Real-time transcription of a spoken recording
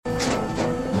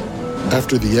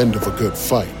After the end of a good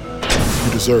fight,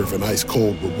 you deserve an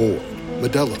ice-cold reward.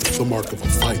 Modelo is the mark of a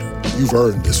fighter. You've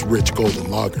earned this rich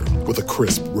golden lager with a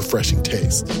crisp, refreshing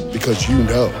taste. Because you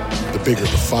know, the bigger the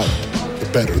fight, the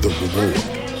better the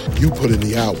reward. You put in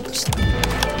the hours,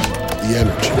 the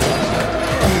energy,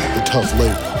 the tough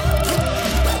labor.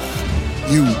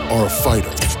 You are a fighter,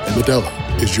 and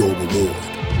Modelo is your reward.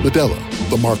 Modelo,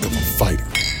 the mark of a fighter.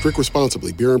 Drink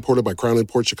responsibly. Beer imported by Crown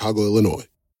Imports, Chicago, Illinois.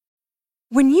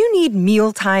 When you need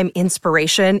mealtime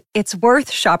inspiration, it's worth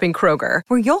shopping Kroger,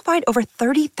 where you'll find over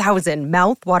 30,000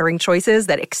 mouth-watering choices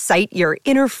that excite your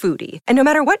inner foodie. And no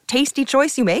matter what tasty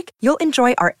choice you make, you'll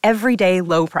enjoy our everyday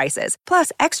low prices,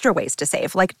 plus extra ways to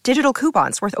save, like digital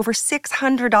coupons worth over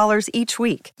 $600 each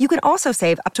week. You can also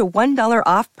save up to $1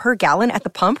 off per gallon at the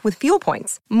pump with fuel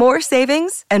points. More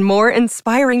savings and more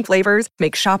inspiring flavors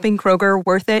make shopping Kroger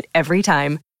worth it every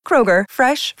time. Kroger,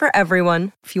 fresh for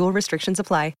everyone. Fuel restrictions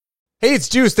apply. Hey, it's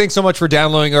Juice. Thanks so much for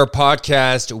downloading our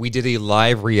podcast. We did a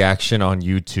live reaction on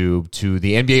YouTube to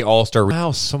the NBA All-Star.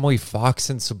 Wow, Sabonis, Fox,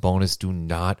 and Sabonis do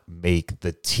not make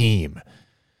the team.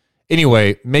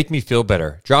 Anyway, make me feel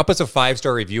better. Drop us a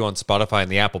 5-star review on Spotify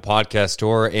and the Apple Podcast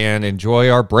Store and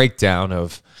enjoy our breakdown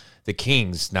of the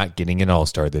Kings not getting an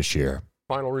All-Star this year.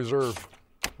 Final reserve,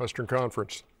 Western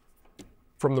Conference.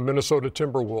 From the Minnesota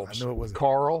Timberwolves,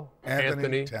 Karl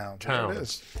Anthony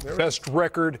Towns. Best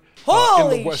record in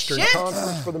the Western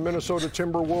Conference for the Minnesota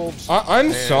Timberwolves.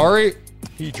 I'm sorry.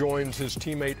 He joins his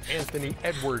teammate Anthony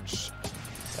Edwards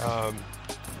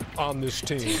on this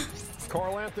team.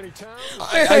 Karl Anthony Towns.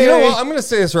 You know what? I'm going to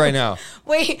say this right now.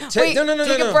 Wait. No. Take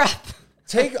a breath.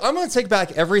 I'm going to take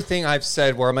back everything I've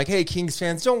said where I'm like, hey, Kings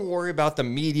fans, don't worry about the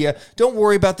media. Don't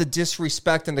worry about the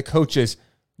disrespect and the coaches.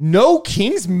 No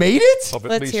Kings made it? Of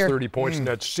at least 30 points, and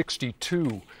that's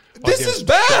 62. This is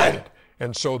bad. Charlotte.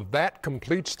 And so that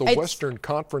completes the Western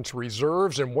Conference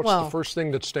reserves. And what's the first thing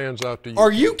that stands out to you?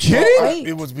 Are you kidding?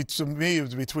 It was between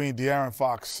De'Aaron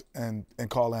Fox and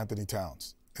Karl Anthony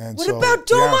Towns. And what about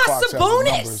Domas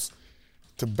Sabonis?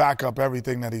 To back up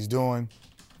everything that he's doing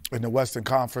in the Western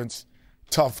Conference,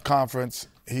 tough conference.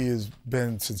 He has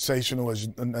been sensational as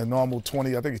a normal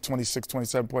 20, I think he's 26,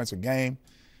 27 points a game.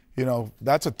 You know,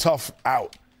 that's a tough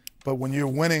out. But when you're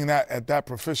winning that at that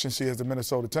proficiency as the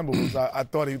Minnesota Timberwolves, I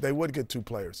thought they would get 2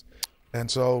 players.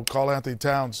 And so Karl Anthony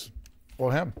Towns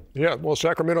or him. Yeah, well,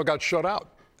 Sacramento got shut out.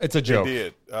 It's a joke. They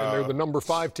did. And they're the number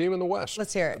 5 team in the West.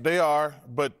 Let's hear it. They are,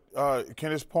 but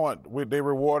Kenny's point, they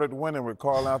rewarded winning with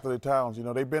Karl Anthony Towns. You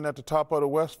know, they've been at the top of the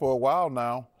West for a while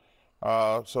now.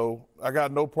 So I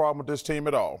got no problem with this team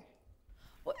at all.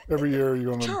 Every year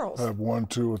you're going to have 1,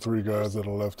 2, or 3 guys that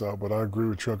are left out, but I agree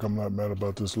with Chuck. I'm not mad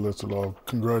about this list at all.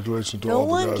 Congratulations to all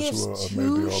the guys who have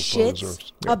made the All-Star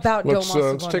reserves. About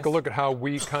let's take a look at how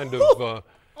we kind of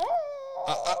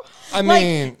I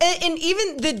mean, and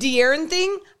even the De'Aaron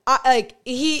thing,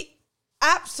 he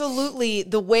absolutely,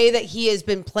 the way that he has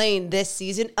been playing this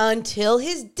season until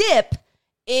his dip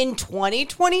in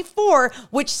 2024,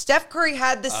 which Steph Curry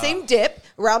had the same dip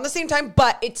around the same time,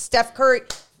 but it's Steph Curry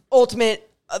ultimate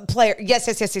player. Yes.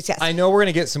 I know we're going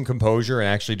to get some composure and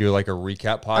actually do like a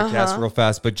recap podcast real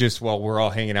fast, but just while we're all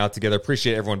hanging out together,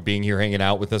 appreciate everyone being here, hanging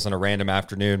out with us on a random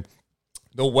afternoon.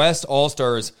 The West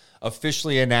All-Stars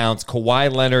officially announced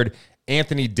Kawhi Leonard,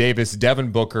 Anthony Davis,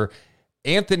 Devin Booker,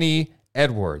 Anthony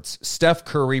Edwards, Steph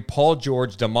Curry, Paul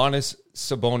George, Domantas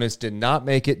Sabonis did not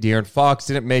make it. De'Aaron Fox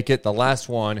didn't make it. The last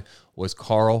one was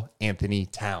Karl Anthony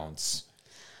Towns.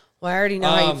 Well, I already know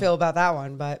how you feel about that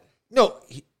one, but... No,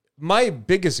 my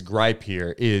biggest gripe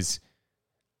here is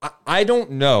I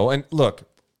don't know, and look,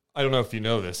 I don't know if you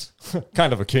know this,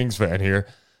 kind of a Kings fan here.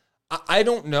 I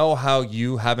don't know how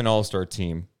you have an all-star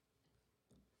team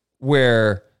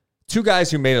where 2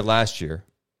 guys who made it last year,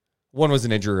 one was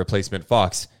an injury replacement,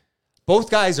 Fox,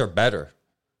 both guys are better.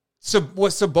 So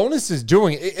what Sabonis is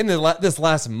doing in this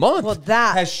last month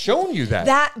has shown you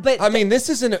that. But I mean, this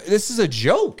is a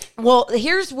joke. Well,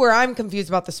 here's where I'm confused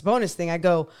about the Sabonis thing. I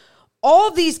go,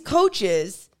 all these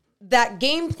coaches that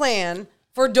game plan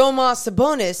for Domas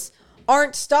Sabonis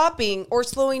aren't stopping or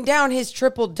slowing down his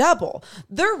triple-double.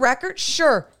 Their record,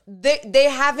 sure, they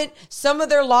haven't. Some of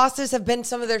their losses have been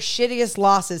some of their shittiest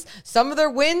losses. Some of their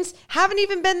wins haven't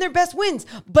even been their best wins.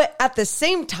 But at the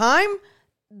same time,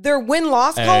 their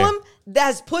win-loss column that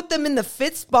has put them in the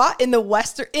 5th spot in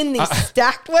the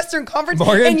stacked Western Conference.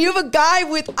 Morgan? And you have a guy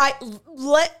with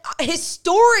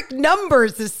historic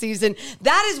numbers this season.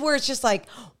 That is where it's just like,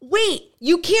 wait,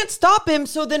 you can't stop him.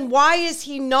 So then why is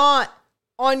he not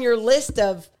on your list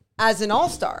of as an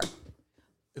all-star?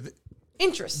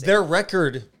 Interesting. Their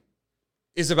record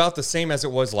is about the same as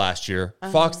it was last year.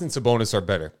 Fox and Sabonis are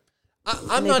better.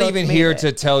 I'm not even here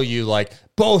to tell you, like,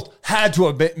 both had to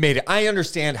have made it. I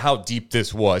understand how deep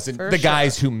this was, and the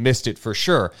guys who missed it for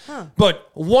sure. But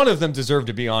one of them deserved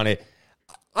to be on it.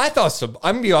 I'm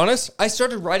going to be honest, I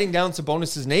started writing down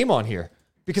Sabonis' name on here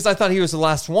because I thought he was the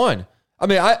last one. I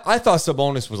mean, I thought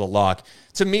Sabonis was a lock.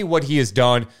 To me, what he has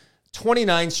done,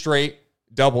 29 straight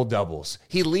double-doubles.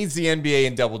 He leads the NBA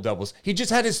in double-doubles. He just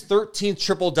had his 13th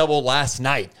triple-double last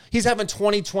night. He's having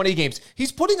 20 games.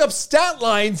 He's putting up stat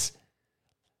lines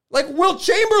like Wilt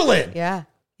Chamberlain. Yeah.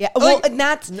 Well, and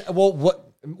that's... Well,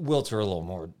 Wilts are a little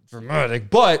more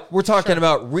dramatic, but we're talking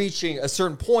about reaching a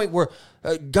certain point where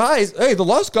guys, hey, the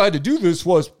last guy to do this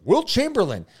was Wilt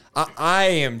Chamberlain. I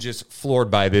am just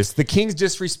floored by this. The Kings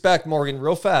disrespect, Morgan,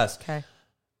 real fast. Okay.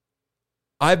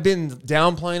 I've been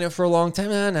downplaying it for a long time.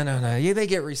 No. Yeah, they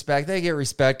get respect.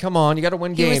 Come on, you got to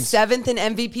win games. He was 7th in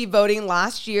MVP voting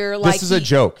last year. This is a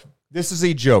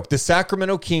joke. The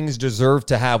Sacramento Kings deserve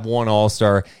to have one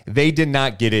All-Star. They did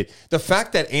not get it. The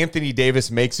fact that Anthony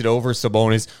Davis makes it over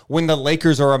Sabonis when the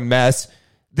Lakers are a mess,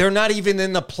 they're not even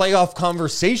in the playoff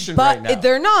conversation right now.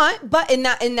 They're not. But in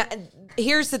that,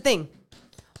 here's the thing.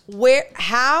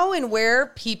 How and where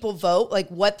people vote, like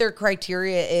what their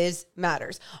criteria is,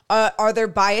 matters. Are there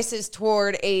biases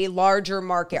toward a larger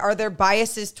market? Are there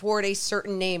biases toward a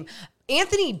certain name?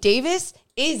 Anthony Davis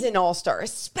is an all-star,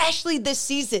 especially this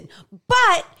season.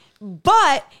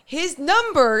 But his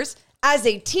numbers as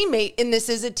a teammate, and this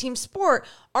is a team sport,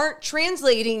 aren't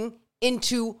translating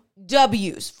into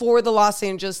W's for the Los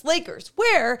Angeles Lakers,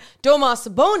 where Domas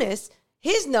Sabonis,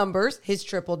 his numbers, his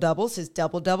triple-doubles, his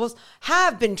double-doubles,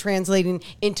 have been translating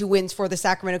into wins for the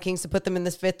Sacramento Kings to put them in the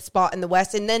 5th spot in the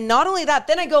West. And then not only that,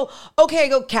 then I go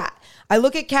Cat. I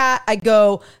look at Cat, I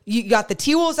go, you got the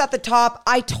T-Wolves at the top.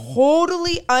 I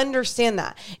totally understand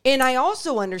that. And I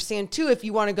also understand, too, if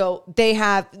you want to go, they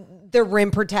have their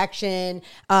rim protection,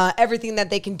 everything that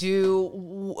they can do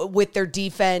with their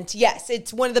defense. Yes,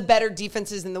 it's one of the better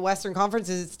defenses in the Western Conference.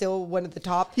 Is it still one of the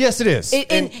top? Yes, it is.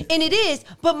 And it is.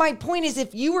 But my point is,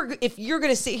 if you're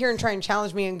going to sit here and try and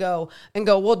challenge me and go,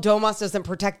 well, Domas doesn't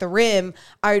protect the rim,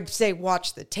 I would say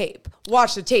watch the tape.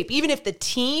 Watch the tape. Even if the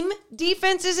team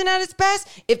defense isn't at its best,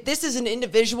 if this is an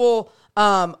individual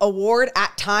award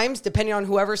at times, depending on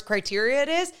whoever's criteria it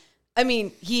is, I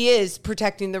mean, he is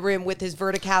protecting the rim with his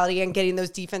verticality and getting those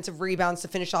defensive rebounds to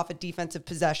finish off a defensive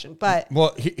possession. But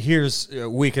here's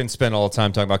we can spend all the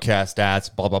time talking about cat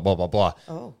stats, blah blah blah blah blah.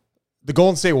 Oh, the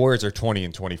Golden State Warriors are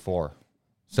 20-24.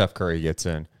 Steph Curry gets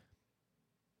in.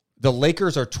 The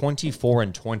Lakers are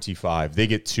 24-25. They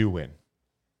get 2 win.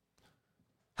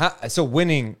 So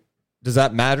winning, does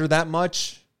that matter that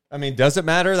much? I mean, does it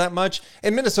matter that much?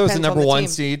 And Minnesota's the number 1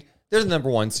 seed. They're the number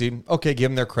 1 seed. Okay, give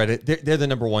them their credit. They're the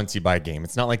number 1 seed by a game.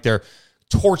 It's not like they're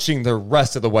torching the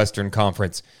rest of the Western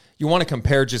Conference. You want to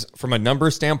compare just from a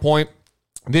number standpoint.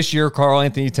 This year, Karl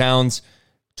Anthony Towns,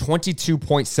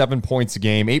 22.7 points a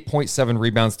game, 8.7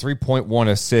 rebounds, 3.1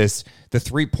 assists. The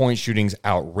three-point shooting's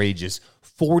outrageous.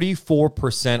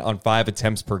 44% on 5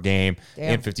 attempts per game.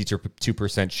 Damn. And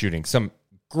 52% shooting. Some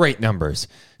great numbers.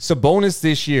 Sabonis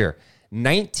this year,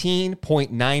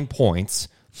 19.9 points,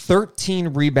 13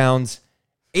 rebounds,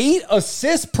 8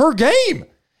 assists per game.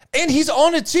 And he's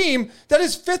on a team that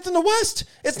is 5th in the West.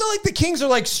 It's not like the Kings are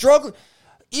like struggling.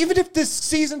 Even if this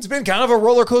season's been kind of a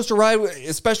roller coaster ride,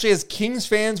 especially as Kings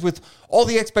fans with all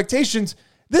the expectations,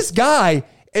 this guy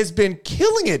has been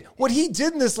killing it. What he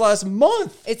did in this last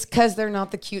month. It's because they're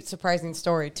not the cute, surprising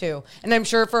story, too. And I'm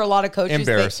sure for a lot of coaches,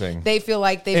 embarrassing. They feel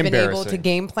like they've been able to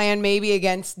game plan maybe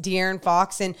against De'Aaron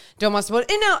Fox and Domas Sabonis.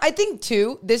 And now I think,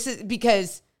 too, this is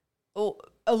because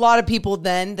a lot of people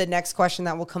then, the next question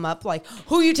that will come up, like,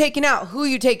 who are you taking out? Who are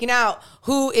you taking out?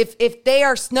 Who, if they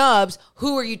are snubs,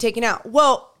 who are you taking out?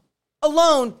 Well,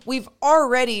 alone, we've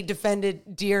already defended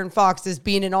De'Aaron Fox as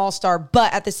being an all-star,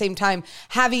 but at the same time,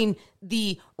 having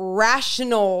the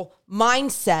rational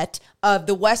mindset of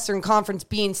the Western Conference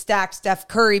being stacked, Steph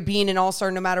Curry being an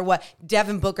all-star no matter what,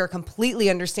 Devin Booker completely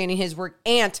understanding his work,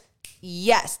 and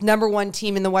yes, number 1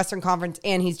 team in the Western Conference,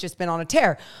 and he's just been on a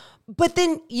tear. But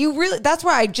then that's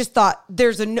why I just thought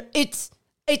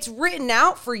it's written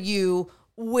out for you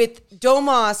with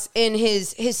Domas and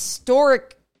his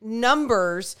historic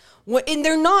numbers, and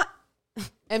they're not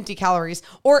empty calories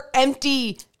or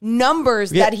empty numbers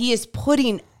that he is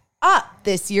putting up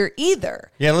this year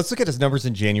either. Yeah, let's look at his numbers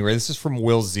in January. This is from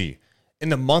Will Z. In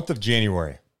the month of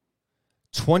January,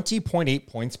 20.8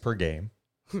 points per game,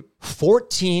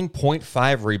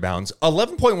 14.5 rebounds,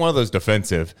 11.1 of those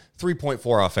defensive,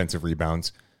 3.4 offensive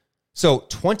rebounds. So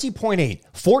 20.8,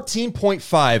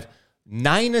 14.5,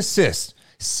 9 assists,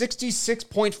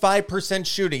 66.5%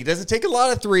 shooting. He doesn't take a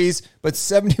lot of threes, but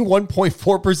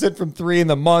 71.4% from three in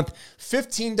the month.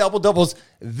 15 double-doubles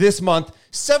this month.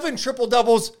 7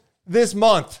 triple-doubles this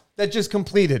month that just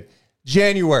completed.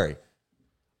 January.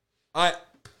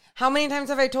 How many times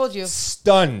have I told you?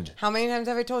 Stunned. How many times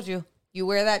have I told you? You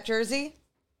wear that jersey,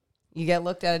 you get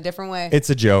looked at a different way. It's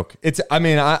a joke. I'm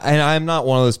not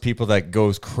one of those people that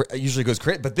usually goes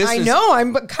crazy, but I know.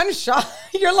 I'm kind of shocked.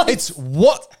 You're like, it's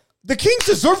what the Kings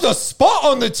deserved a spot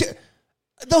on the team.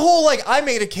 The whole, I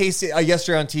made a case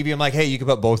yesterday on TV. I'm like, hey, you can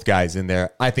put both guys in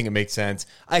there. I think it makes sense.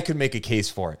 I could make a case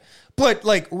for it. But,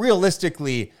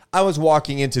 realistically, I was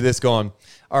walking into this going,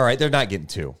 all right, they're not getting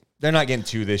 2. They're not getting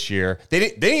 2 this year. They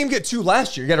didn't even get 2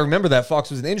 last year. You got to remember that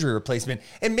Fox was an injury replacement.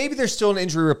 And maybe there's still an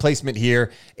injury replacement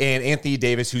here. And Anthony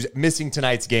Davis, who's missing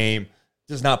tonight's game,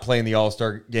 does not play in the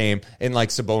All-Star game. And,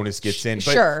 Sabonis gets in.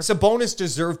 But sure. Sabonis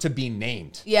deserved to be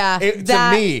named. Yeah.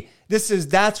 To me,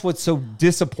 that's what's so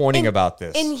disappointing about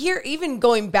this. And here, even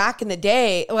going back in the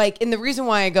day, and the reason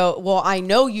why I go, well, I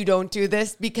know you don't do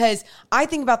this, because I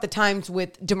think about the times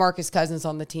with DeMarcus Cousins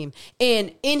on the team.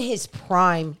 And in his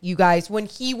prime, you guys, when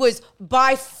he was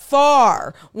by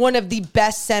far one of the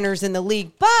best centers in the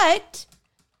league, but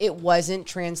it wasn't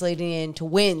translating into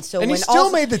wins. And he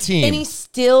still made the team. And he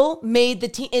still made the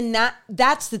team. And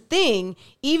that's the thing.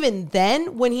 Even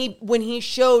then, when he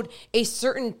showed a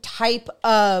certain type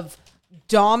of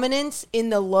dominance in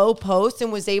the low post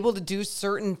and was able to do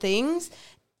certain things,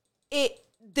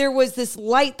 there was this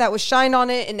light that was shined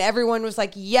on it, and everyone was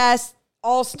like, yes,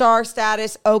 all-star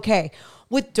status, okay.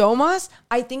 With Domas,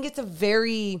 I think it's a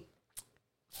very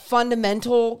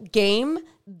fundamental game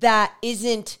that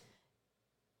isn't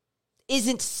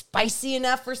spicy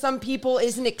enough for some people,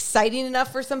 isn't exciting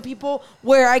enough for some people,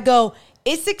 where I go,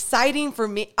 it's exciting for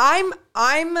me.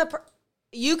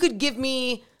 You could give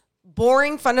me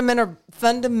boring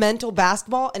fundamental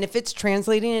basketball, and if it's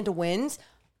translating into wins,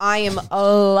 I am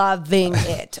loving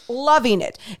it. Loving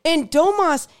it. And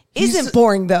Domas isn't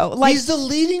boring, though. He's the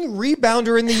leading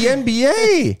rebounder in the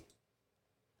NBA.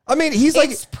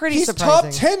 He's pretty top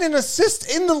surprising. 10 in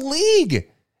assists in the league,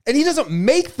 and he doesn't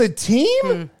make the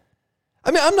team?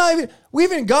 We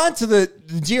haven't gotten to the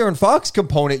De'Aaron Fox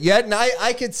component yet, and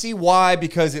I could see why,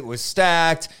 because it was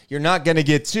stacked. You're not going to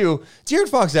get 2. De'Aaron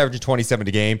Fox averaged 27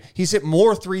 a game. He's hit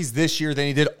more threes this year than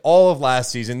he did all of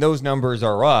last season. Those numbers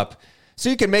are up. So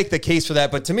you can make the case for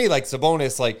that. But to me,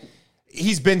 Sabonis,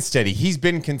 he's been steady. He's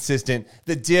been consistent.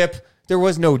 The dip, there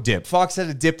was no dip. Fox had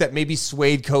a dip that maybe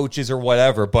swayed coaches or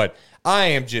whatever, but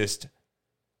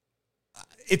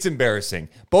it's embarrassing.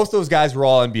 Both those guys were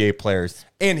all NBA players.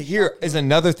 And here is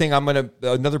another thing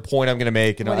another point I'm gonna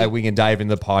make, and we can dive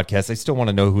into the podcast. I still want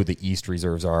to know who the East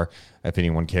reserves are, if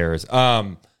anyone cares.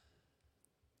 The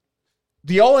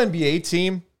All-NBA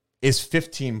team is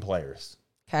 15 players.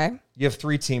 Okay. You have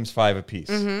 3 teams, 5 apiece.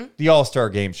 Mm-hmm. The All-Star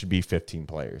game should be 15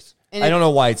 players. And I don't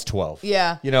know why it's 12.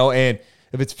 Yeah. And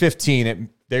if it's 15,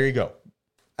 there you go.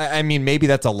 Maybe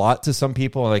that's a lot to some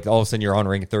people. All of a sudden you're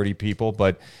honoring 30 people,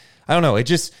 but I don't know. It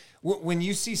just, when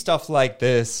you see stuff like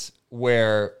this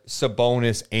where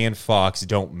Sabonis and Fox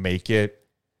don't make it,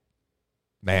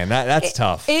 man, that's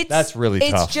tough. That's really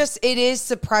tough. It is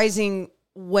surprising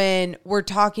when we're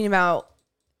talking about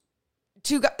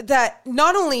that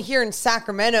not only here in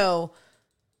Sacramento,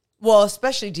 well,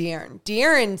 especially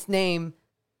De'Aaron's name,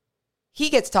 he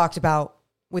gets talked about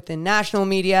within national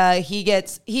media. He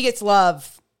gets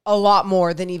love a lot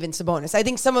more than even Sabonis. I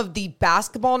think some of the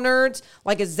basketball nerds,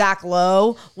 like a Zach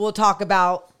Lowe, will talk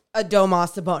about a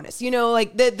Domas Sabonis.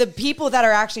 The people that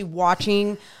are actually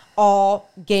watching all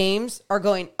games are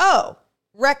going, oh,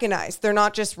 recognize. They're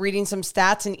not just reading some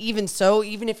stats. And even so,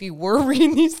 even if you were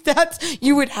reading these stats,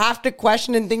 you would have to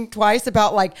question and think twice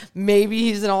about maybe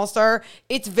he's an all-star.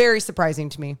 It's very surprising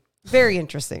to me. Very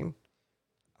interesting.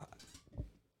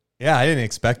 Yeah, I didn't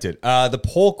expect it. The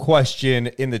poll question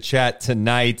in the chat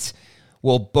tonight,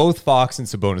 will both Fox and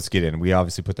Sabonis get in? We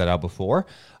obviously put that out before.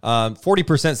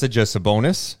 40% said just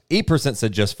Sabonis. 8%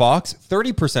 said just Fox.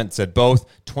 30% said both.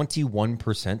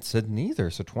 21% said neither.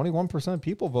 So 21% of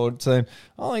people voted saying,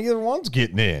 oh, either one's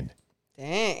getting in.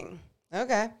 Dang.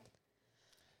 Okay.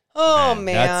 Oh,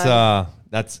 man.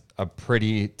 That's a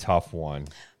pretty tough one.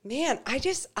 Man, I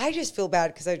just feel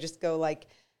bad because I just go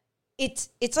it's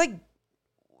like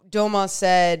Domas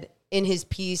said in his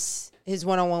piece, his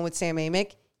one-on-one with Sam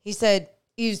Amick. He said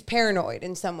he was paranoid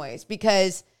in some ways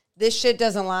because this shit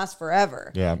doesn't last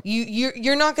forever. Yeah.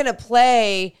 You're not going to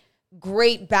play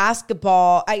great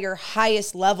basketball at your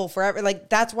highest level forever. Like,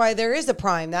 that's why there is a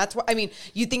prime. That's why, I mean,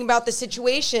 you think about the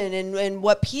situation and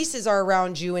what pieces are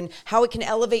around you and how it can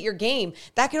elevate your game.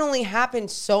 That can only happen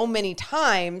so many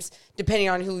times, depending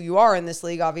on who you are in this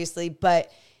league, obviously. But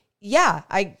yeah,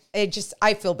 I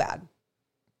feel bad.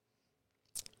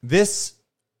 This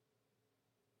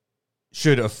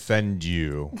should offend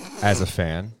you as a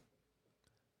fan.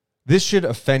 This should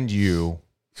offend you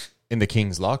in the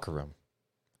Kings locker room.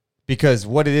 Because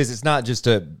what it is, it's not just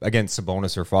against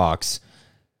Sabonis or Fox.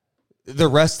 The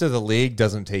rest of the league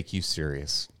doesn't take you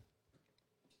serious.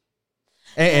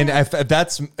 And if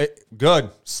that's good,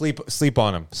 sleep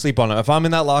on them. Sleep on them. If I'm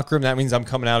in that locker room, that means I'm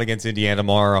coming out against Indiana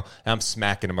tomorrow and I'm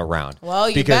smacking them around. Well,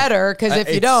 you better, because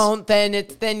if you don't,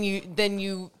 then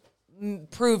you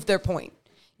prove their point.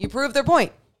 You prove their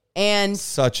point. And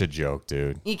such a joke,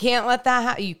 dude. You can't let that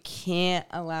happen. You can't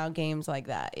allow games like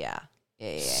that. Yeah.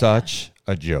 Such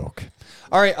a joke.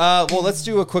 All right. Well, let's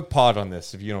do a quick pod on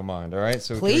this, if you don't mind. All right.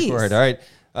 So please. Go ahead. All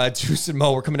right. Deuce and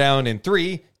Mo, we're coming down in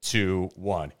 3, 2,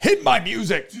 1. Hit my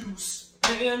music. Deuce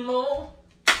and Mo.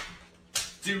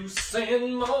 Deuce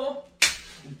and Mo.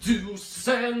 Deuce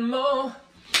and Mo.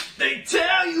 They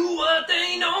tell you what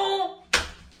they know.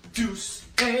 Deuce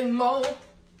and Mo.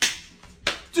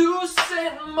 Deuce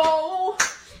and Mo.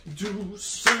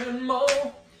 Deuce and Mo.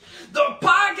 The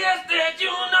podcast that you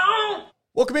know.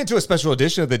 Welcome into a special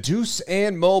edition of the Deuce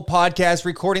and Mo podcast,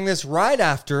 recording this right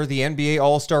after the NBA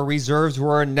All-Star reserves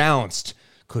were announced.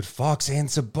 Could Fox and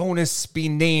Sabonis be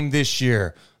named this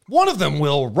year? One of them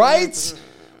will, right?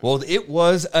 Well, it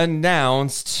was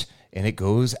announced, and it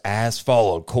goes as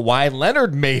followed. Kawhi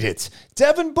Leonard made it.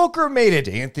 Devin Booker made it.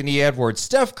 Anthony Edwards,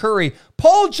 Steph Curry,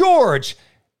 Paul George,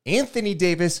 Anthony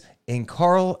Davis, and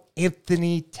Karl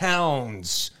Anthony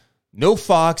Towns. No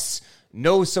Fox,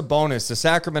 no Sabonis. The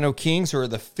Sacramento Kings, who are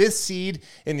the 5th seed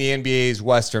in the NBA's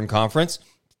Western Conference,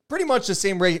 pretty much the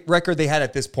same record they had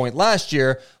at this point last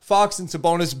year. Fox and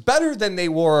Sabonis, better than they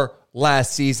were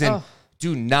last season,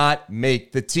 do not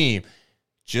make the team.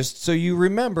 Just so you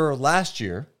remember, last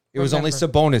year, it was only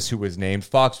Sabonis who was named.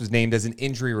 Fox was named as an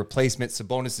injury replacement.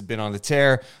 Sabonis has been on the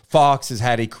tear. Fox has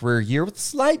had a career year with a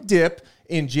slight dip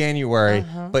in January,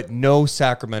 but no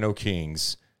Sacramento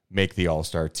Kings make the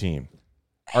All-Star team.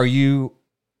 Are you,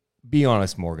 be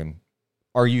honest, Morgan,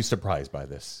 are you surprised by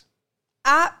this?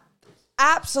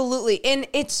 Absolutely. And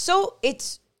it's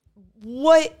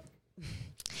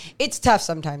tough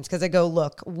sometimes because I go,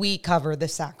 look, we cover the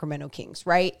Sacramento Kings,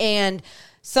 right? And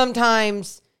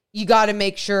sometimes you got to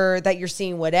make sure that you're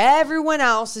seeing what everyone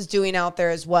else is doing out there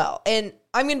as well. And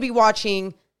I'm going to be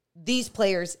watching these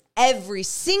players every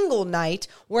single night,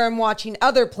 where I'm watching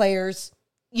other players,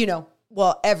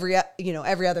 every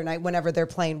other night whenever they're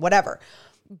playing, whatever.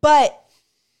 But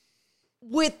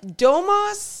with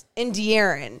Domas and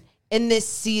De'Aaron in this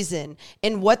season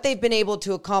and what they've been able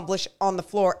to accomplish on the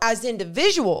floor as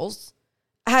individuals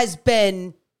has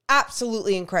been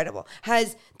absolutely incredible.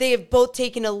 They have both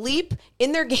taken a leap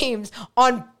in their games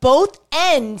on both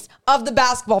ends of the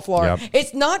basketball floor. Yep.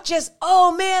 It's not just,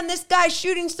 oh man, this guy's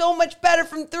shooting so much better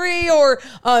from 3, or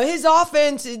his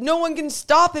offense, no one can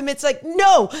stop him. It's like,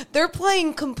 no, they're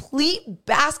playing complete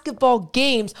basketball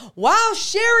games while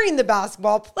sharing the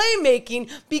basketball, playmaking,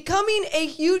 becoming a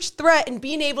huge threat, and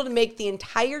being able to make the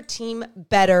entire team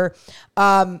better.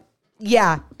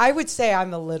 Yeah, I would say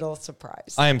I'm a little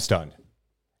surprised. I am stunned.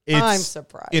 I'm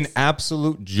surprised. An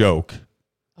absolute joke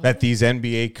that these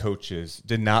NBA coaches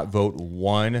did not vote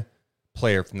one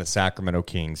player from the Sacramento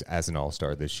Kings as an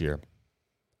All-Star this year.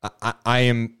 I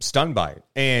am stunned by it.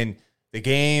 And the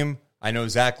game, I know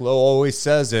Zach Lowe always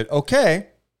says it, okay,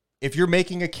 if you're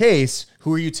making a case,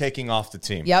 who are you taking off the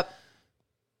team? Yep.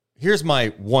 Here's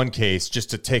my one case just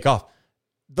to take off.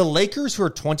 The Lakers, who are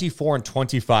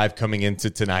 24-25 coming into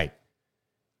tonight,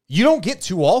 you don't get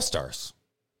 2 All-Stars.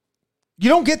 You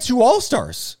don't get 2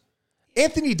 All-Stars.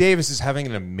 Anthony Davis is having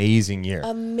an amazing year.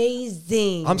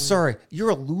 Amazing. I'm sorry. You're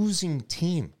a losing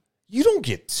team. You don't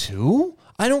get 2.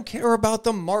 I don't care about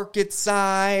the market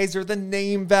size or the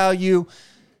name value.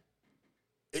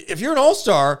 If you're an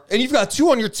All-Star and you've got 2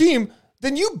 on your team,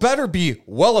 then you better be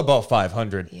well above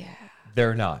 500. Yeah.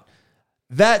 They're not.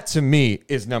 That, to me,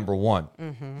 is number one.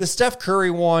 Mm-hmm. The Steph Curry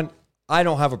one, I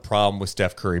don't have a problem with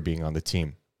Steph Curry being on the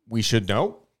team. We should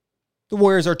know. The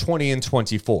Warriors are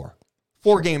 20-24.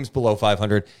 4 games below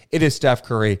 500. It is Steph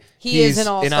Curry. He's an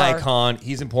all-star. An icon.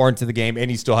 He's important to the game,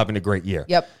 and he's still having a great year.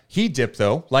 Yep. He dipped,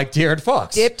 though, like De'Aaron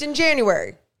Fox. Dipped in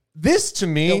January. This, to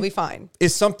me, he'll be fine.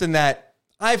 Is something that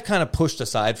I've kind of pushed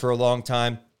aside for a long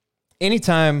time.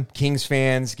 Anytime Kings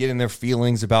fans get in their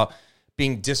feelings about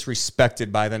being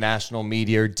disrespected by the national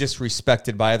media or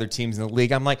disrespected by other teams in the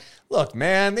league. I'm like, look,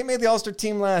 man, they made the All-Star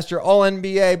team last year, all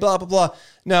NBA, blah, blah, blah.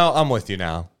 No, I'm with you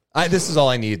now. This is all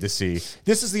I needed to see.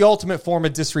 This is the ultimate form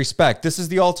of disrespect. This is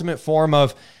the ultimate form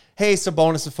of, hey,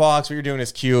 Sabonis and Fox, what you're doing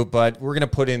is cute, but we're going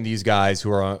to put in these guys who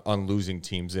are on losing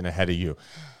teams in ahead of you.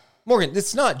 Morgan,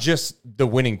 it's not just the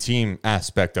winning team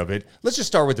aspect of it. Let's just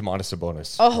start with Domantas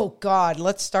Sabonis. Oh, God.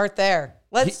 Let's start there.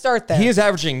 He is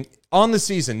averaging, on the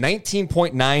season,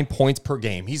 19.9 points per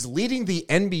game. He's leading the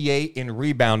NBA in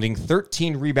rebounding,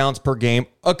 13 rebounds per game,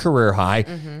 a career high.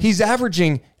 Mm-hmm. He's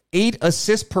averaging 8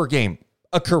 assists per game,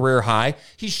 a career high.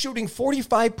 He's shooting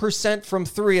 45% from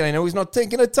three, and I know he's not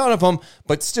taking a ton of them,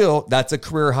 but still, that's a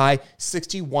career high,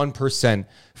 61%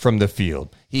 from the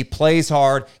field. He plays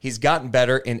hard. He's gotten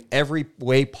better in every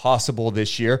way possible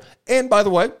this year. And by the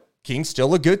way, Kings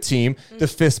still a good team, the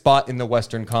 5th spot in the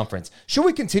Western Conference. Should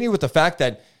we continue with the fact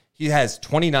that he has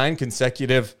 29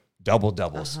 consecutive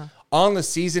double-doubles? On the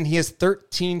season, he has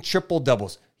 13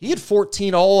 triple-doubles. He had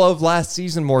 14 all of last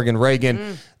season, Morgan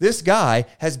Reagan. This guy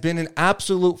has been an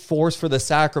absolute force for the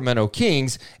Sacramento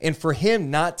Kings, and for him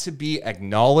not to be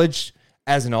acknowledged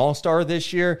as an all-star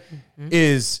this year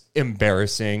is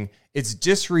embarrassing. It's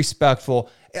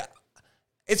disrespectful.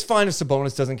 It's fine if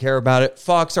Sabonis doesn't care about it.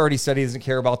 Fox already said he doesn't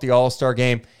care about the all-star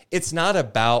game. It's not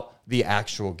about the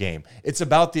actual game. It's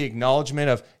about the acknowledgement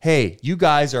of, hey, you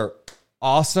guys are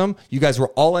awesome. You guys were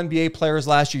all NBA players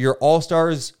last year. You're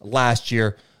all-stars last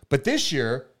year. But this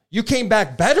year, you came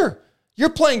back better. You're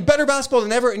playing better basketball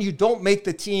than ever, and you don't make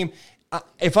the team.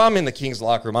 If I'm in the Kings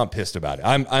locker room, I'm pissed about it.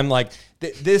 I'm like,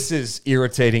 this is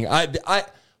irritating.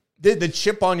 The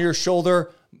chip on your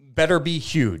shoulder better be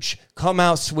huge. Come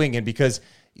out swinging because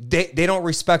they don't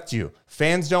respect you.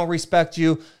 Fans don't respect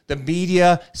you. The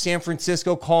media, San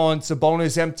Francisco calling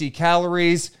Sabonis empty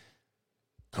calories.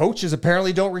 Coaches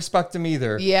apparently don't respect him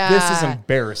either. Yeah. This is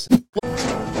embarrassing.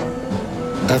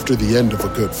 After the end of a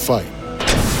good fight,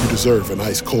 you deserve an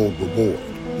ice-cold reward.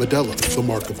 Modelo, the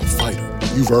mark of a fighter.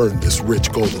 You've earned this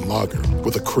rich golden lager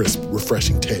with a crisp,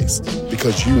 refreshing taste.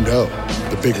 Because you know,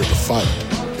 the bigger the fight,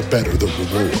 the better the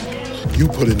reward. You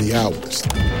put in the hours,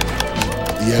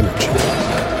 the energy,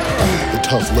 the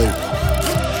tough labor.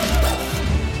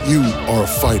 You are a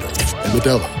fighter, and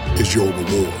Modelo is your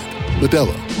reward.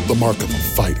 Modelo, the mark of a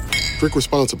fighter. Drink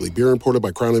responsibly. Beer imported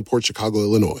by Crown Imports, Chicago,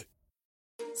 Illinois.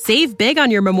 Save big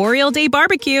on your Memorial Day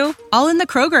barbecue, all in the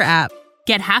Kroger app.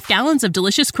 Get half gallons of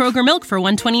delicious Kroger milk for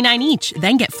 $1.29 each.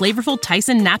 Then get flavorful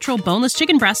Tyson natural boneless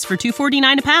chicken breasts for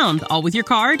 $2.49 a pound, all with your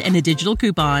card and a digital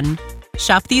coupon.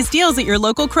 Shop these deals at your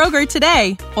local Kroger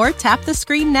today, or tap the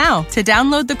screen now to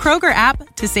download the Kroger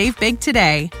app to save big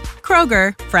today.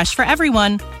 Kroger, fresh for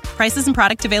everyone. Prices and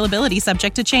product availability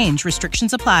subject to change.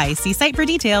 Restrictions apply. See site for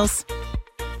details.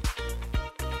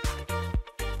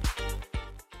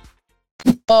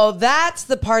 Oh, that's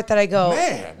the part that I go,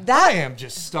 man, I am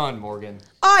just stunned, Morgan.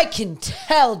 I can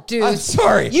tell, dude. I'm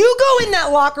sorry. You go in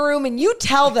that locker room and you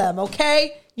tell them,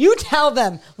 okay? You tell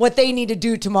them what they need to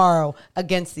do tomorrow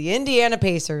against the Indiana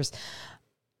Pacers.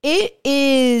 It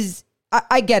is,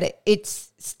 I get it.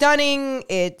 It's stunning.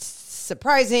 It's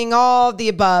surprising, all of the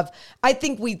above. I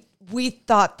think we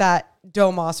thought that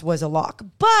Domas was a lock.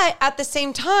 But at the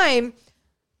same time,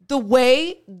 the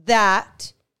way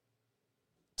that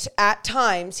at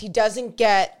times he doesn't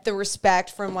get the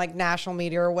respect from like national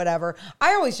media or whatever,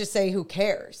 I always just say, who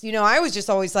cares? You know, I was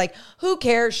just always like, who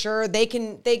cares? Sure, they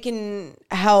can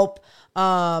help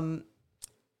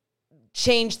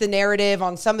change the narrative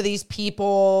on some of these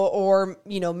people, or,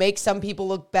 you know, make some people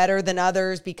look better than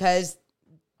others because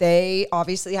they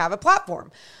obviously have a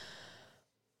platform.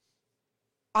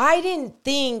 I didn't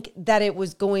think that it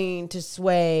was going to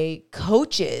sway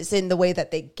coaches in the way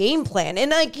that they game plan. And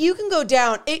like, you can go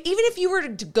down, even if you were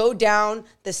to go down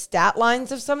the stat lines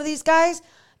of some of these guys,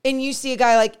 and you see a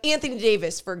guy like Anthony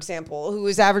Davis, for example, who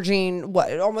is averaging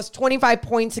almost 25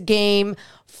 points a game,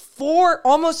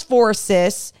 almost 4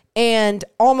 assists, and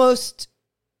 12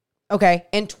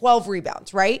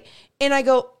 rebounds, right? And I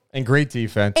go, and great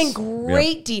defense.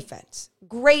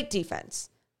 Great defense.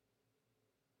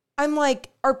 I'm like,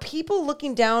 are people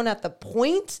looking down at the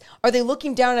points? Are they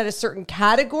looking down at a certain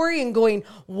category and going,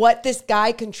 what this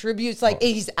guy contributes? Like,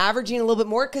 he's averaging a little bit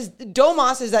more? Because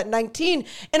Domas is at 19,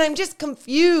 and I'm just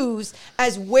confused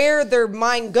as where their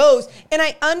mind goes. And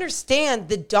I understand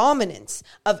the dominance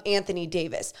of Anthony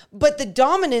Davis, but the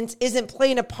dominance isn't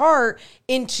playing a part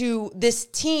into this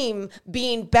team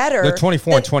being better. They're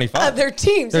 24 and 25. Other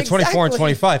teams. They're 24 and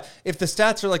 25. If the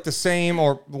stats are like the same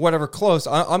or whatever close,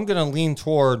 I'm going to lean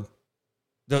toward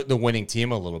the winning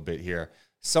team a little bit here.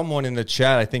 someone in the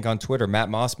chat, I think on Twitter, Matt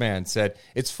Mossman, said,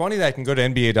 it's funny that I can go to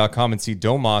NBA.com and see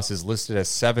Domas is listed as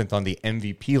 7th on the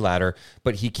MVP ladder,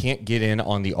 but he can't get in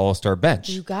on the All-Star bench.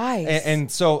 You guys.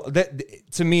 And so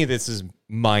that, to me, this is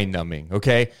mind-numbing,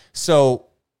 okay? So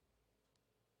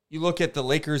you look at the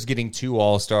Lakers getting 2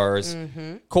 All-Stars.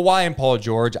 Mm-hmm. Kawhi and Paul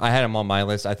George, I had them on my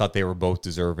list. I thought they were both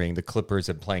deserving. The Clippers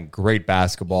have playing great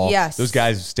basketball. Yes. Those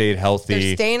guys have stayed healthy.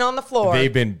 They're staying on the floor.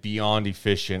 They've been beyond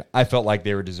efficient. I felt like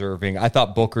they were deserving. I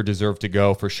thought Booker deserved to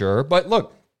go for sure. But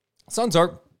look, Suns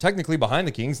are technically behind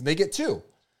the Kings, and they get 2.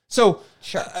 So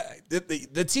sure.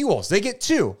 The T-Wolves, they get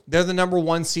 2. They're the number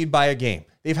 1 seed by a game.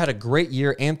 They've had a great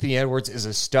year. Anthony Edwards is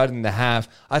a stud in the half.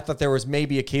 I thought there was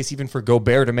maybe a case even for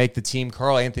Gobert to make the team.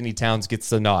 Karl Anthony Towns gets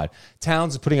the nod.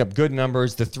 Towns is putting up good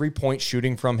numbers. The 3-point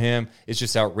shooting from him is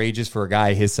just outrageous for a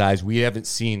guy his size. We haven't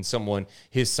seen someone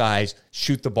his size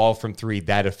shoot the ball from 3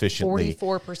 that efficiently.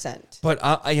 44%. But,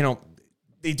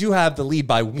 they do have the lead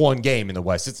by 1 game in the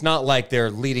West. It's not like they're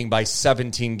leading by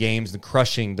 17 games and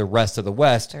crushing the rest of the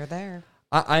West. They're there.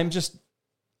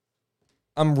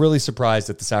 I'm really surprised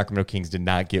that the Sacramento Kings did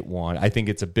not get 1. I think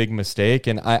it's a big mistake,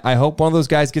 and I hope one of those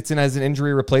guys gets in as an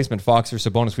injury replacement, Fox or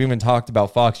Sabonis. We haven't talked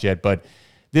about Fox yet, but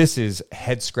this is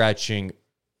head-scratching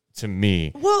to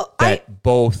me that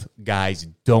both guys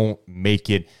don't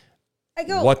make it.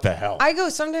 What the hell?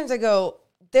 Sometimes I go,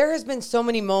 there has been so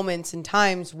many moments and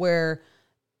times where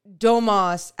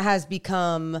Domas has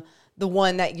become the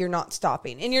one that you're not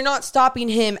stopping. And you're not stopping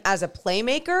him as a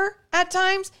playmaker at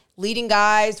times, leading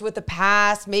guys with a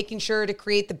pass, making sure to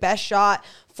create the best shot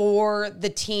for the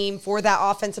team, for that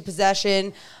offensive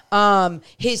possession.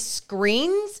 His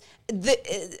screens,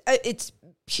 it's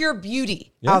pure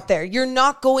beauty out there. You're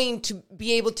not going to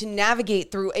be able to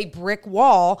navigate through a brick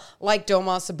wall like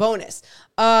Domas Sabonis.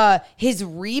 His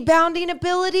rebounding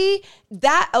ability,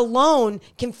 that alone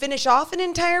can finish off an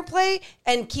entire play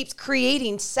and keeps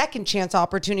creating second chance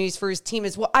opportunities for his team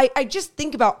as well. I just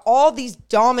think about all these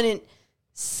dominant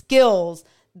skills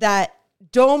that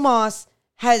Domas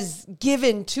has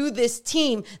given to this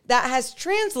team that has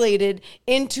translated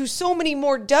into so many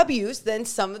more W's than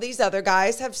some of these other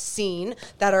guys have seen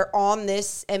that are on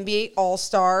this NBA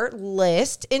All-Star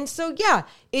list. And so, yeah,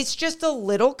 it's just a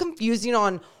little confusing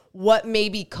on what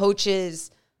maybe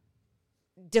coaches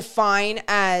define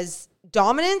as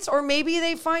dominance, or maybe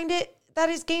they find it that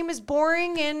his game is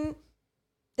boring and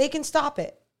they can stop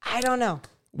it. I don't know.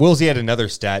 Willsy had another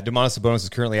stat. Domantas Sabonis is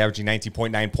currently averaging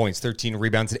 19.9 points, 13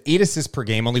 rebounds, and 8 assists per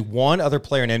game. Only one other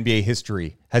player in NBA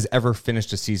history has ever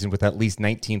finished a season with at least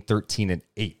 19, 13, and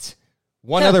 8.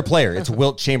 One other player. It's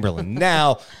Wilt Chamberlain.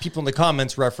 Now, people in the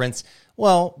comments reference,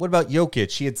 well, what about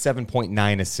Jokic? He had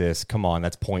 7.9 assists. Come on,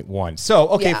 that's 0.1. So,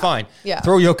 okay, fine. Yeah.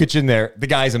 Throw Jokic in there. The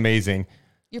guy's amazing.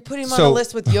 You're putting him on a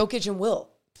list with Jokic and Wilt.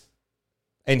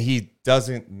 And he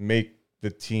doesn't make the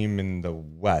team in the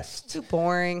West. Too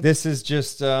boring. This is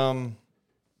just,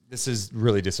 this is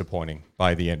really disappointing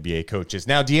by the NBA coaches.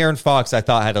 Now, De'Aaron Fox, I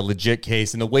thought, had a legit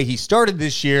case. And the way he started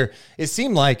this year, it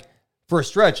seemed like for a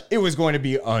stretch, it was going to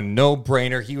be a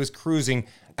no-brainer. He was cruising,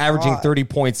 averaging 30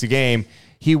 points a game.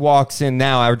 He walks in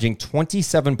now averaging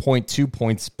 27.2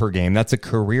 points per game. That's a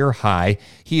career high.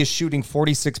 He is shooting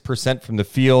 46% from the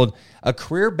field, a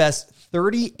career best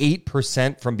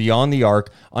 38% from beyond the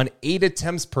arc on 8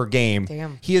 attempts per game.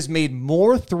 Damn. He has made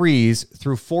more threes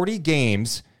through 40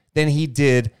 games than he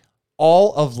did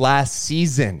all of last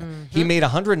season. Mm-hmm. He made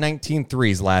 119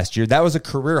 threes last year. That was a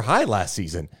career high last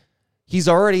season. He's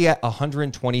already at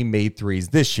 120 made threes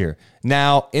this year.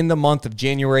 Now, in the month of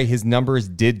January, his numbers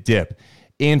did dip.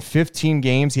 In 15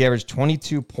 games, he averaged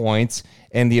 22 points,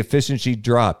 and the efficiency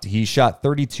dropped. He shot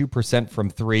 32% from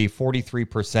 3,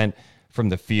 43% from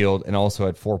the field, and also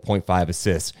had 4.5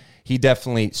 assists. He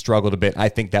definitely struggled a bit. I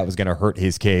think that was going to hurt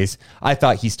his case. I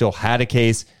thought he still had a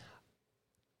case.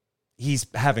 He's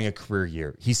having a career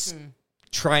year. He's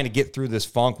trying to get through this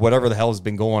funk, whatever the hell has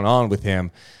been going on with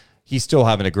him. He's still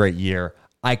having a great year.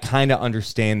 I kind of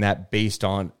understand that based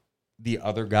on the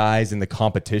other guys in the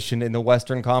competition in the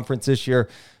Western Conference this year,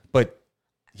 but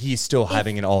he's still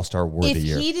having an all-star worthy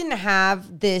year. If he didn't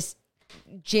have this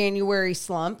January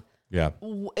slump,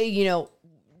 you know,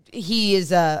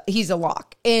 he's a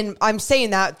lock. And I'm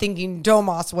saying that thinking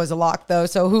Domas was a lock, though,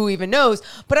 so who even knows?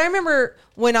 But I remember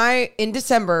when I, in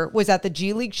December, was at the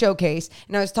G League Showcase,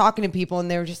 and I was talking to people,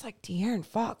 and they were just like, De'Aaron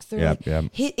Fox. They're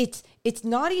it's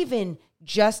not even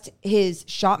just his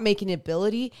shot-making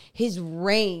ability. His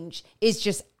range is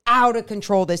just out of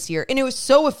control this year. And it was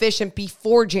so efficient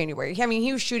before January. I mean,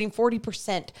 he was shooting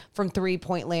 40% from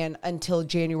three-point land until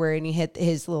January, and he hit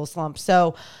his little slump.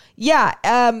 So, yeah,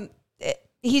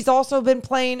 he's also been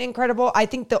playing incredible. I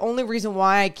think the only reason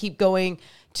why I keep going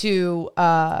to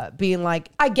being like,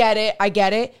 I get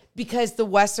it, because the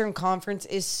Western Conference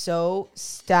is so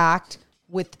stacked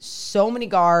with so many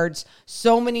guards,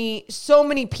 so many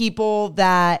people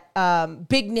that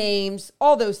big names,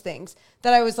 all those things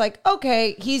that I was like,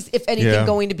 okay, he's, if anything,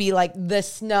 going to be like the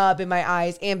snub in my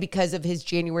eyes, and because of his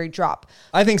January drop.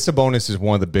 I think Sabonis is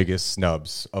one of the biggest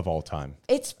snubs of all time.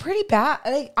 It's pretty bad.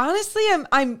 Like, honestly,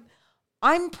 I'm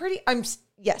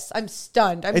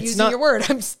stunned. I'm using your word.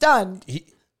 I'm stunned.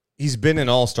 He's been an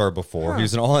all-star before. He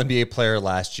was an all-NBA player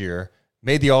last year,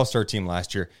 made the all-star team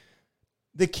last year.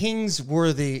 The Kings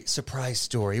were the surprise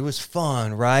story. It was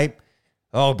fun, right?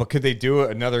 Oh, but could they do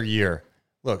it another year?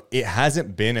 Look, it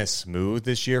hasn't been as smooth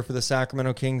this year for the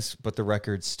Sacramento Kings, but the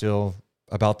record's still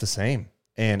about the same.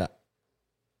 And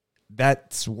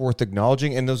that's worth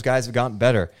acknowledging, and those guys have gotten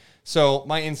better. So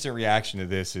my instant reaction to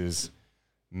this is,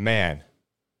 man,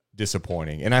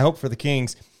 disappointing. And I hope for the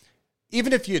Kings,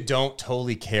 even if you don't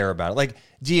totally care about it, like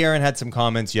De'Aaron had some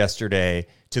comments yesterday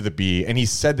to the B, and he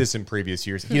said this in previous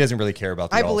years. He doesn't really care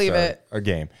about the All-Star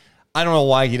game. I don't know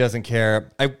why he doesn't care.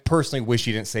 I personally wish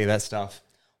he didn't say that stuff.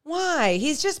 Why?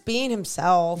 He's just being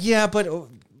himself. Yeah, but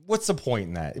what's the point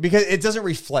in that? Because it doesn't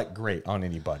reflect great on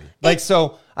anybody.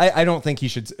 So I don't think he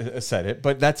should have said it,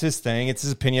 but that's his thing. It's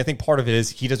his opinion. I think part of it is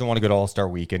he doesn't want to go to All-Star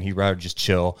Weekend. He'd rather just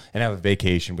chill and have a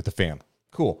vacation with the fam.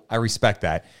 Cool. I respect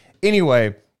that.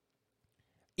 Anyway,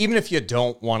 even if you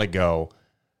don't want to go,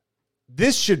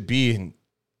 this should be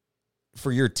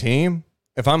for your team.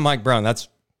 If I'm Mike Brown,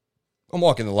 I'm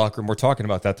walking in the locker room. We're talking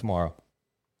about that tomorrow.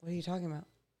 What are you talking about?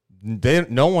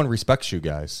 No one respects you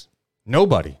guys.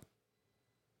 Nobody.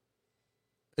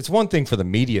 It's one thing for the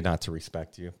media not to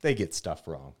respect you. They get stuff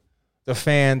wrong. The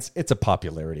fans, it's a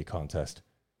popularity contest.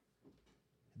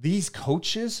 These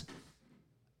coaches,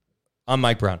 I'm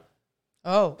Mike Brown.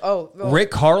 Oh. Rick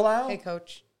Carlisle. Hey,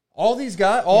 coach. All these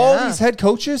guys, these head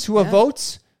coaches who have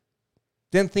votes,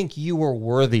 didn't think you were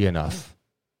worthy enough.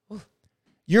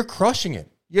 You're crushing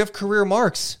it. You have career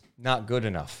marks. Not good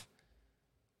enough.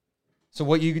 So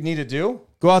what you need to do,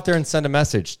 go out there and send a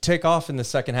message. Take off in the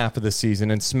second half of the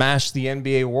season and smash the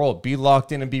NBA world. Be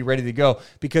locked in and be ready to go.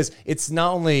 Because it's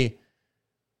not only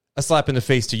a slap in the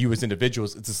face to you as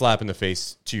individuals, it's a slap in the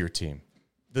face to your team.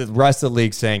 The rest of the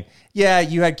league saying, yeah,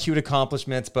 you had cute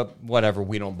accomplishments, but whatever,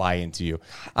 we don't buy into you.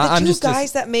 I'm just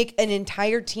guys that make an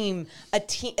entire team,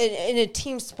 in a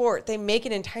team sport, they make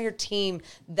an entire team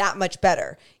that much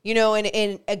better. You know,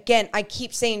 and again, I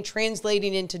keep saying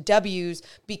translating into W's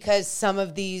because some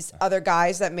of these other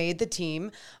guys that made the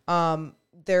team,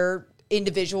 their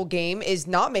individual game is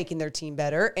not making their team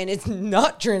better, and it's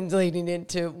not translating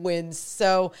into wins.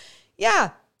 So, yeah,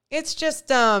 it's just...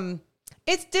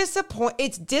 It's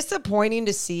disappointing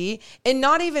to see, and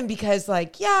not even because,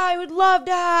 like, yeah, I would love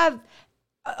to have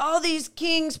all these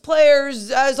Kings players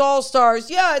as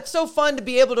all-stars. Yeah, it's so fun to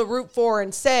be able to root for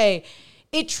and say.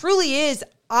 It truly is,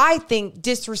 I think,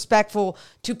 disrespectful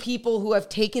to people who have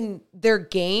taken their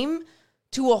game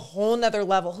to a whole nother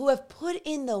level, who have put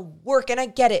in the work. And I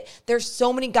get it. There's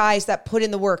so many guys that put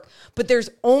in the work, but there's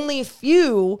only a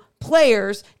few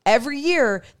players every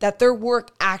year that their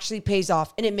work actually pays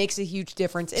off, and it makes a huge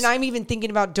difference. And I'm even thinking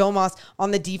about Domas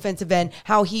on the defensive end,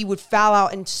 how he would foul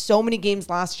out in so many games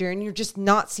last year, and you're just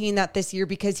not seeing that this year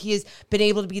because he has been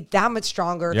able to be that much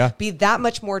stronger, be that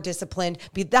much more disciplined,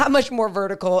 be that much more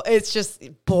vertical. It's just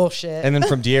bullshit. And then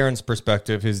from De'Aaron's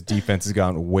perspective, his defense has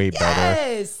gotten way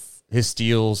better. His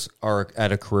steals are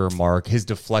at a career mark. His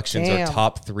deflections are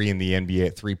top 3 in the NBA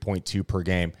at 3.2 per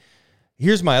game.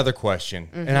 Here's my other question.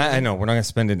 Mm-hmm. And I know we're not going to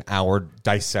spend an hour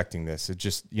dissecting this. It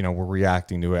just, we're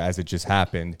reacting to it as it just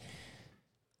happened.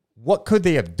 What could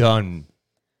they have done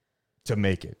to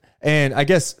make it? And I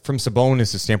guess from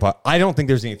Sabonis' standpoint, I don't think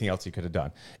there's anything else he could have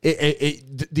done.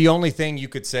 The only thing you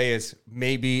could say is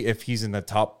maybe if they're in the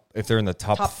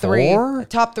top 4.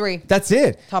 Top 3. That's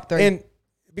it. Top 3. And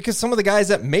because some of the guys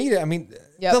that made it,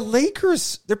 the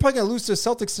Lakers, they're probably going to lose to the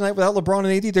Celtics tonight without LeBron and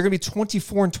AD. They're going to be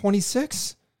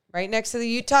 24-26. Right next to the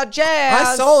Utah Jazz.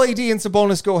 I saw AD and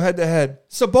Sabonis go head-to-head.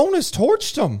 Sabonis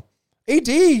torched him.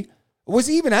 AD, was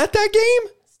he even at that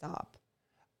game? Stop.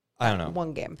 I don't know.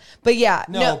 One game. But yeah.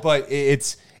 No, but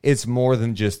it's more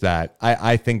than just that.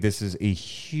 I think this is a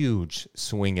huge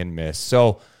swing and miss.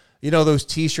 So, those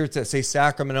T-shirts that say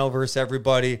Sacramento versus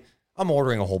everybody, I'm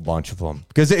ordering a whole bunch of them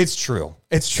because it's true.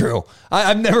 It's true.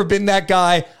 I've never been that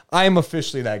guy. I am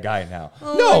officially that guy now.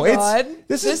 Oh my God.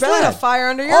 This is bad. Lit a fire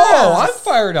under your ass. ass. I'm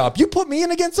fired up. You put me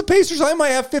in against the Pacers, I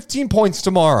might have 15 points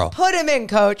tomorrow. Put him in,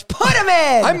 coach. Put him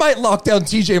in. I might lock down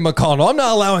TJ McConnell. I'm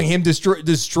not allowing him to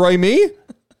destroy me.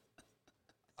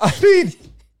 I mean,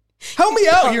 Help me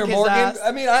out here, Morgan.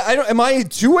 I mean, I don't. Am I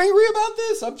too angry about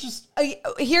this? I'm just.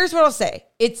 Here's what I'll say.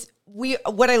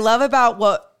 What I love about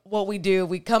what we do.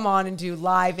 We come on and do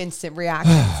live instant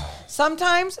reactions.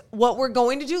 Sometimes what we're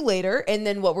going to do later, and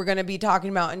then what we're going to be talking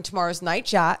about in tomorrow's night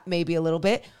chat, maybe a little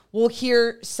bit. We'll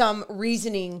hear some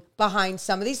reasoning behind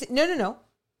some of these. No.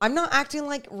 I'm not acting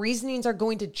like reasonings are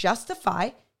going to justify.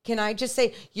 Can I just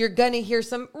say you're going to hear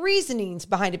some reasonings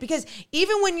behind it? Because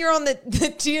even when you're on the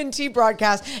TNT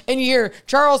broadcast and you hear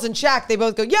Charles and Shaq, they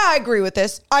both go, yeah, I agree with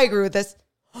this. I agree with this.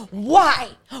 Why?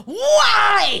 Tell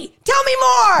me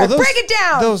more. Well, Break it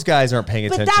down. Those guys aren't paying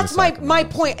attention. But that's my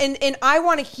point. And I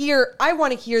want to hear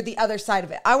the other side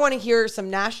of it. I want to hear some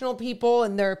national people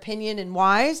and their opinion and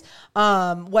whys,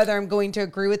 whether I'm going to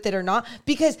agree with it or not.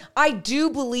 Because I do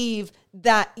believe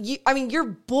that you're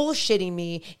bullshitting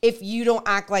me if you don't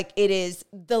act like it is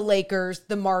the Lakers,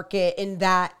 the market, and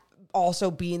that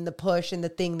also being the push and the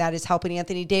thing that is helping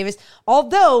Anthony Davis.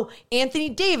 Although Anthony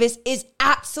Davis is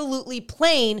absolutely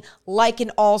playing like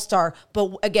an all-star.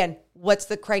 But again, what's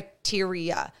the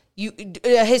criteria?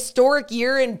 A historic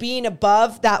year and being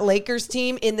above that Lakers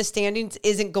team in the standings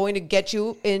isn't going to get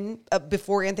you in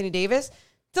before Anthony Davis.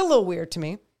 It's a little weird to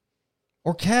me.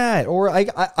 Or Cat, or I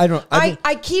don't.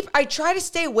 I try to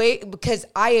stay away because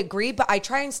I agree, but I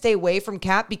try and stay away from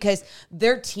Cat because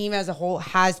their team as a whole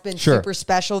has been super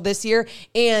special this year,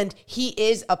 and he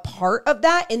is a part of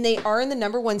that. And they are in the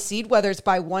number 1 seed, whether it's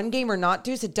by 1 game or not.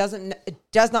 Deuce, it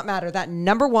does not matter. That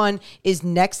number 1 is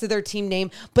next to their team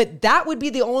name, but that would be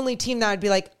the only team that would be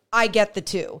like, I get the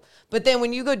 2. But then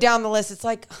when you go down the list, it's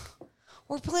like,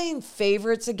 we're playing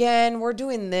favorites again. We're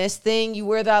doing this thing. You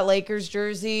wear that Lakers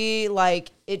jersey. Like,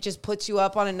 it just puts you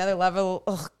up on another level.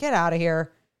 Ugh, get out of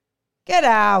here. Get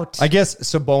out. I guess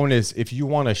Sabonis, if you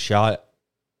want a shot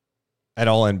at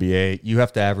All-NBA, you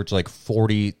have to average like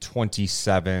 40,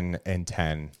 27, and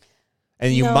 10.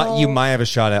 And you might have a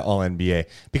shot at All-NBA.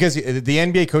 Because the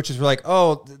NBA coaches were like,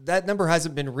 oh, that number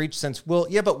hasn't been reached since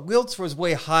Wilt. Yeah, but Wilt's was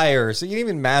way higher, so you didn't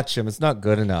even match him. It's not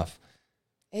good enough.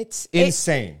 It's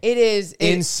insane. It is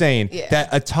insane that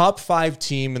a top 5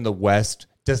 team in the West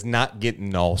does not get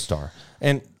an All-Star.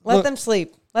 And let them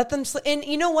sleep. Let them sleep. And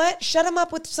you know what? Shut them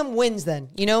up with some wins then,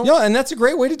 you know? Yeah, and that's a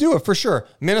great way to do it for sure.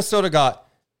 Minnesota got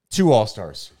 2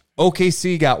 All-Stars.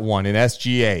 OKC got 1 in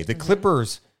SGA. The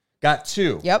Clippers got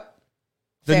 2. Yep.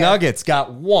 The Nuggets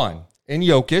got 1 in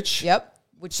Jokic. Yep.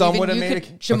 Which some would have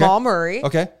made Jamal Murray.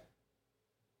 Okay.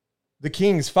 The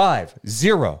Kings 5,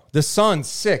 0. The Suns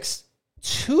 6,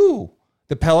 2.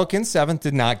 The Pelicans 7th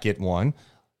did not get 1.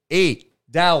 8.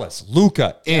 Dallas,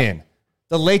 Luka in.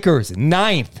 The Lakers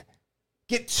 9th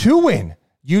get 2 in.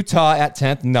 Utah at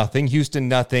 10th, nothing. Houston,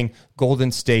 nothing.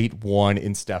 Golden State 1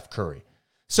 in Steph Curry.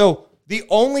 So the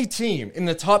only team in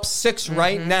the top 6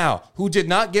 right now who did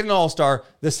not get an All-Star,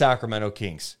 the Sacramento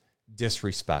Kings.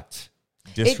 Disrespect.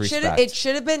 It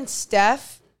should have been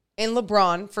Steph and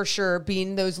LeBron for sure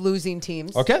being those losing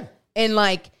teams. Okay. And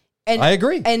I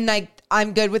agree. And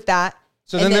I'm good with that.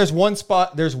 So then there's one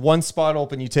spot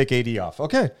open, you take AD off.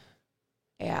 Okay.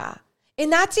 Yeah.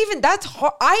 And that's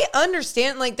hard. I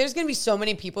understand, there's going to be so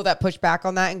many people that push back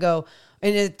on that and go,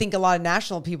 and I think a lot of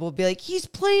national people will be like, he's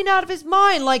playing out of his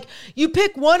mind. Like, you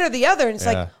pick one or the other. And it's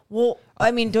like, well,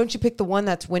 don't you pick the one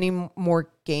that's winning more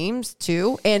games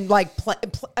too? And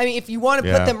if you want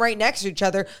to put them right next to each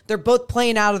other, they're both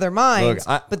playing out of their minds,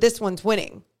 but this one's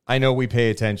winning. I know we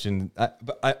pay attention,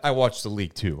 but I watch the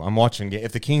league too. I'm watching.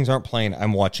 If the Kings aren't playing,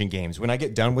 I'm watching games. When I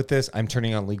get done with this, I'm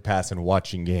turning on League Pass and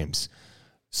watching games.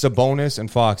 Sabonis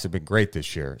and Fox have been great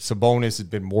this year. Sabonis has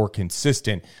been more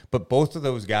consistent, but both of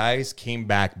those guys came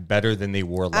back better than they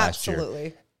were last year.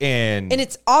 Absolutely. And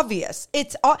it's obvious.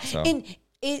 And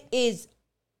it is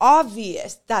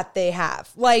obvious that they have.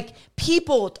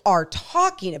 People are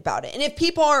talking about it. And if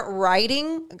people aren't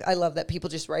writing, I love that people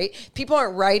just write. People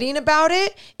aren't writing about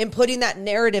it and putting that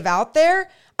narrative out there,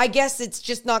 I guess it's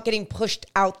just not getting pushed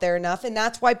out there enough. And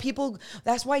that's why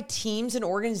teams and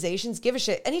organizations give a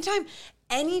shit.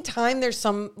 Anytime there's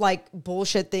some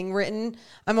bullshit thing written,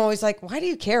 I'm always like, why do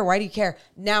you care? Why do you care?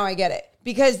 Now I get it.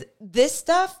 Because this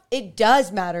stuff, it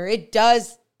does matter. It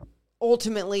does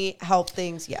ultimately help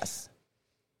things. Yes.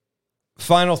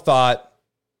 Final thought,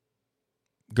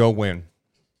 go win.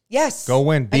 Yes. Go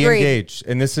win. Be Agreed. engaged.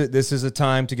 And this is a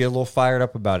time to get a little fired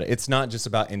up about it. It's not just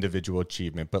about individual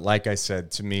achievement, but like I said,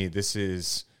 to me, this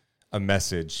is a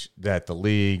message that the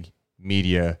league,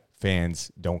 media,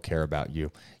 fans don't care about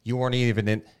you. You weren't even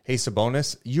in, hey,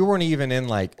 Sabonis, you weren't even in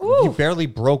you barely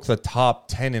broke the top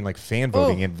 10 in fan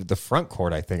voting in the front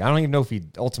court, I think. I don't even know if he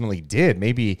ultimately did.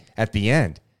 Maybe at the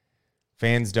end.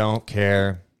 Fans don't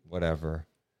care. Whatever.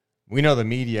 We know the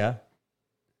media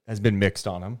has been mixed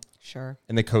on him. Sure.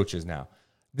 And the coaches now.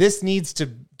 This needs to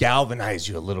galvanize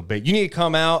you a little bit. You need to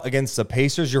come out against the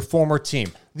Pacers, your former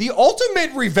team. The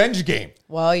ultimate revenge game.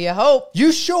 Well, you hope.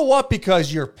 You show up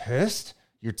because you're pissed.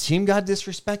 Your team got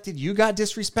disrespected. You got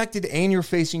disrespected, and you're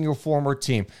facing your former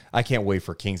team. I can't wait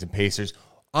for Kings and Pacers.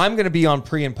 I'm going to be on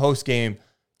pre- and post-game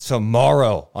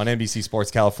tomorrow on NBC Sports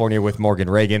California with Morgan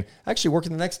Reagan. Actually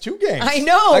working the next 2 games. I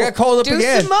know. I got called up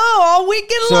again. Do some all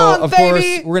weekend long, of baby.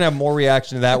 course, we're going to have more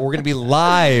reaction to that. We're going to be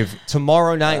live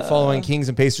tomorrow night following Kings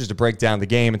and Pacers to break down the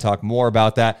game and talk more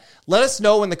about that. Let us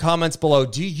know in the comments below,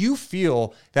 do you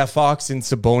feel that Fox and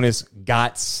Sabonis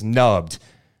got snubbed?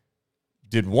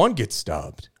 Did one get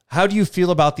stubbed? How do you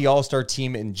feel about the All-Star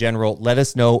team in general? Let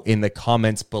us know in the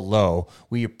comments below.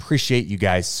 We appreciate you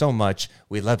guys so much.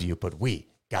 We love you, but we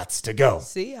gots to go.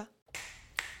 See ya.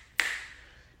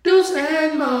 Deuce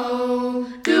and Mo,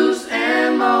 Deuce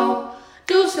and Mo,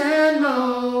 Deuce and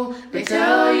Mo. They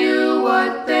tell you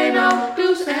what they know.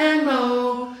 Deuce and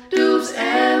Mo, Deuce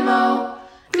and Mo,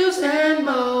 Deuce and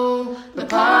Mo. The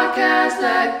podcast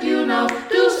that you know.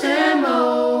 Deuce and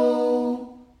Mo.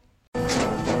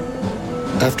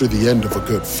 After the end of a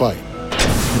good fight,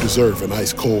 you deserve an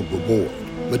ice-cold reward.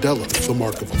 Modelo is the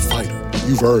mark of a fighter.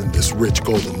 You've earned this rich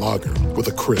golden lager with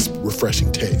a crisp,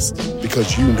 refreshing taste.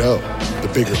 Because you know, the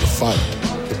bigger the fight,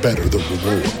 the better the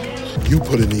reward. You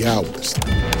put in the hours,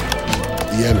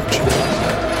 the energy,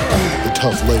 the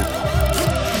tough labor.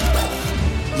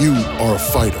 You are a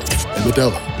fighter, and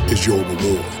Modelo is your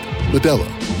reward.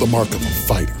 Modelo, the mark of a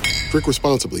fighter. Drink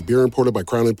responsibly. Beer imported by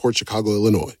Crown Imports, Chicago,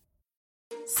 Illinois.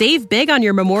 Save big on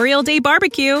your Memorial Day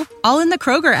barbecue, all in the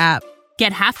Kroger app.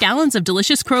 Get half gallons of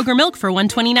delicious Kroger milk for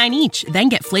 $1.29 each. Then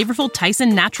get flavorful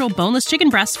Tyson natural boneless chicken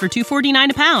breasts for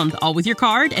 $2.49 a pound, all with your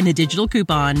card and a digital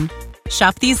coupon.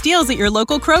 Shop these deals at your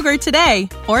local Kroger today,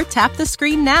 or tap the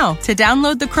screen now to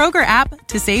download the Kroger app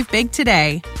to save big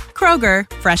today. Kroger,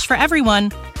 fresh for everyone.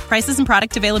 Prices and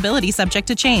product availability subject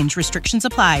to change. Restrictions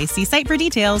apply. See site for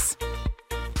details.